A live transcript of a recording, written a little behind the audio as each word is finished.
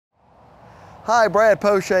Hi, Brad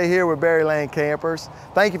Poche here with Berryland Campers.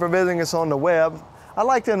 Thank you for visiting us on the web. I'd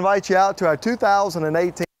like to invite you out to our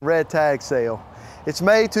 2018 red tag sale. It's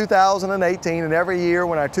May 2018, and every year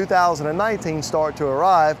when our 2019 start to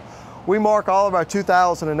arrive, we mark all of our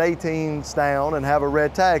 2018s down and have a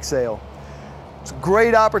red tag sale. It's a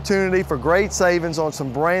great opportunity for great savings on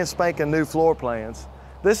some brand spanking new floor plans.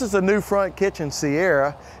 This is a new front kitchen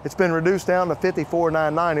Sierra. It's been reduced down to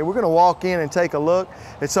 $54,990. We're going to walk in and take a look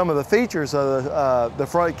at some of the features of the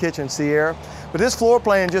front kitchen Sierra. But this floor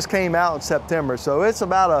plan just came out in September, so it's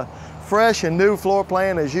about a fresh and new floor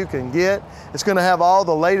plan as you can get. It's going to have all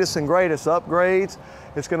the latest and greatest upgrades.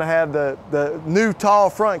 It's going to have the new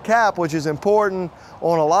tall front cap, which is important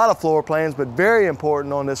on a lot of floor plans, but very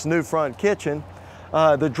important on this new front kitchen.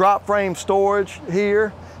 The drop frame storage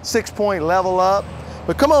here, 6-point level up.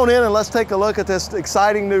 But come on in and let's take a look at this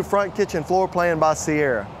exciting new front kitchen floor plan by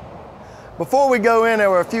Sierra. Before we go in, there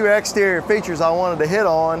were a few exterior features I wanted to hit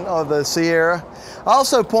on of the Sierra. I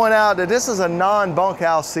also point out that this is a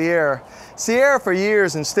non-bunkhouse Sierra. Sierra for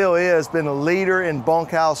years, and still is, been a leader in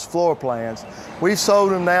bunkhouse floor plans. We've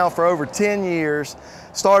sold them now for over 10 years,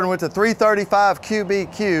 starting with the 335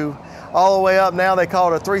 QBQ, all the way up now they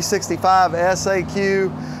call it a 365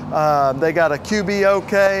 SAQ. They got a QBOK.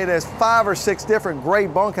 There's 5 or 6 different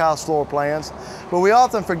great bunkhouse floor plans, but we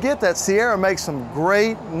often forget that Sierra makes some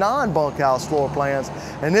great non-bunkhouse floor plans,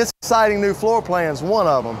 and this exciting new floor plan is one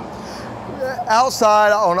of them.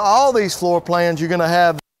 Outside on all these floor plans, you're going to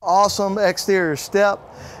have awesome exterior step.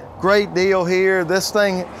 Great deal here. This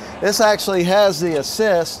actually has the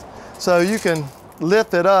assist, so you can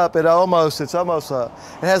lift it up. It has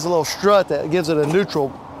a little strut that gives it a neutral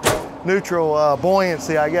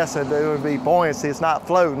buoyancy. I guess it would be buoyancy. It's not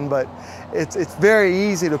floating, but it's very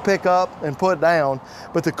easy to pick up and put down.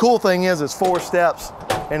 But the cool thing is it's 4 steps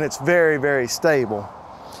and it's very, very stable.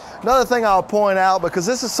 Another thing I'll point out, because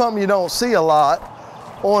this is something you don't see a lot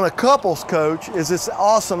on a couples coach, is this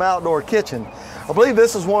awesome outdoor kitchen. I believe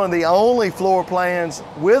this is one of the only floor plans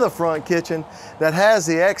with a front kitchen that has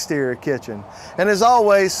the exterior kitchen. And as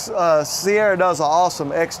always, Sierra does an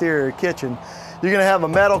awesome exterior kitchen. You're gonna have a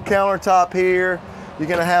metal countertop here. You're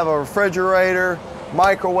gonna have a refrigerator,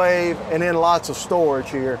 microwave, and then lots of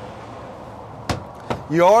storage here.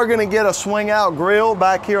 You are gonna get a swing out grill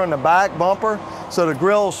back here on the back bumper, so the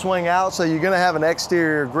grill will swing out, so you're gonna have an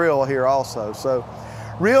exterior grill here also. So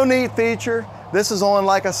real neat feature. This is on,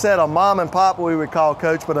 like I said, a mom and pop we would call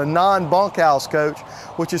coach, but a non-bunkhouse coach,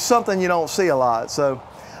 which is something you don't see a lot. So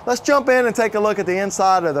let's jump in and take a look at the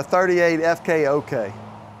inside of the 38 FKOK.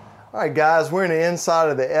 All right, guys, we're in the inside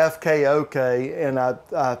of the FKOK, and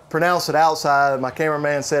I pronounced it outside. My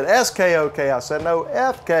cameraman said SKOK. I said, no,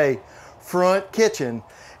 FK, front kitchen.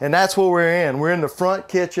 And that's what we're in. We're in the front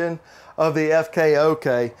kitchen of the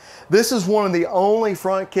FKOK. This is one of the only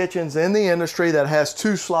front kitchens in the industry that has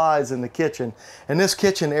 2 slides in the kitchen, and this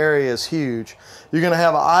kitchen area is huge. You're going to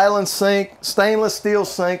have an island sink, stainless steel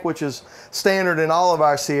sink, which is standard in all of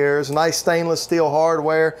our Sierras, nice stainless steel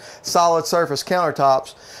hardware, solid surface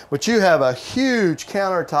countertops, but you have a huge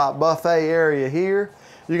countertop buffet area here.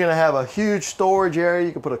 You're going to have a huge storage area.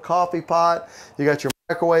 You can put a coffee pot. You got your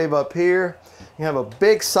microwave up here. You have a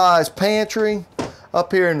big size pantry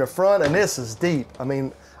up here in the front, and this is deep. I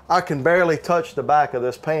mean, I can barely touch the back of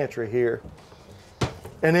this pantry here.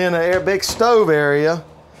 And then a big stove area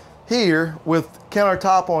here with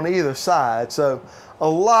countertop on either side. So a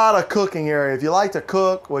lot of cooking area. If you like to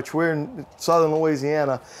cook, which we're in southern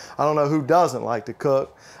Louisiana, I don't know who doesn't like to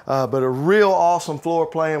cook, but a real awesome floor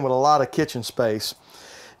plan with a lot of kitchen space.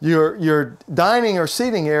 Your dining or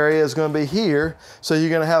seating area is going to be here, so you're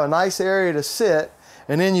going to have a nice area to sit,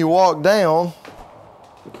 and then you walk down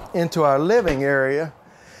into our living area.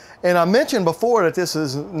 And I mentioned before that this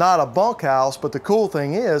is not a bunkhouse, but the cool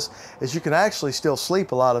thing is you can actually still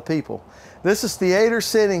sleep a lot of people. This is theater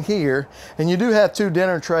sitting here, and you do have 2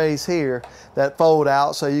 dinner trays here that fold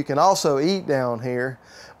out, so you can also eat down here.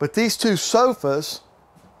 But these 2 sofas,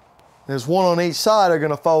 there's one on each side, are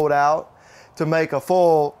going to fold out to make a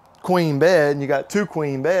full queen bed, and you got 2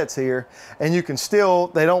 queen beds here, and you can still,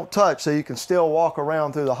 they don't touch, so you can still walk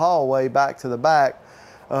around through the hallway back to the back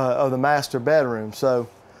of the master bedroom. So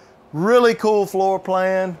really cool floor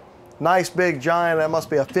plan, nice big giant, that must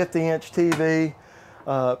be a 50-inch TV.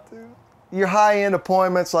 Your high-end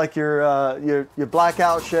appointments like your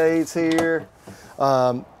blackout shades here,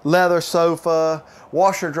 leather sofa,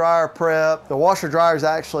 washer dryer prep. The washer dryer is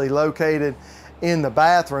actually located in the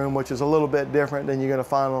bathroom, which is a little bit different than you're going to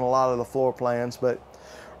find on a lot of the floor plans, but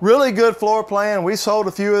Really good floor plan. We sold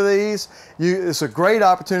a few of these. It's a great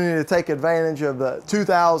opportunity to take advantage of the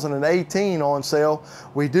 2018 on sale.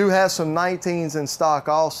 We do have some 19s in stock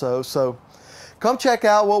also, so come check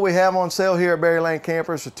out what we have on sale here at Berryland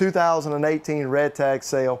Campers for 2018 red tag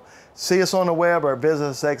sale. See us on the web or visit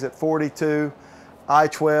us exit 42,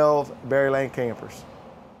 I-12, Berryland Campers.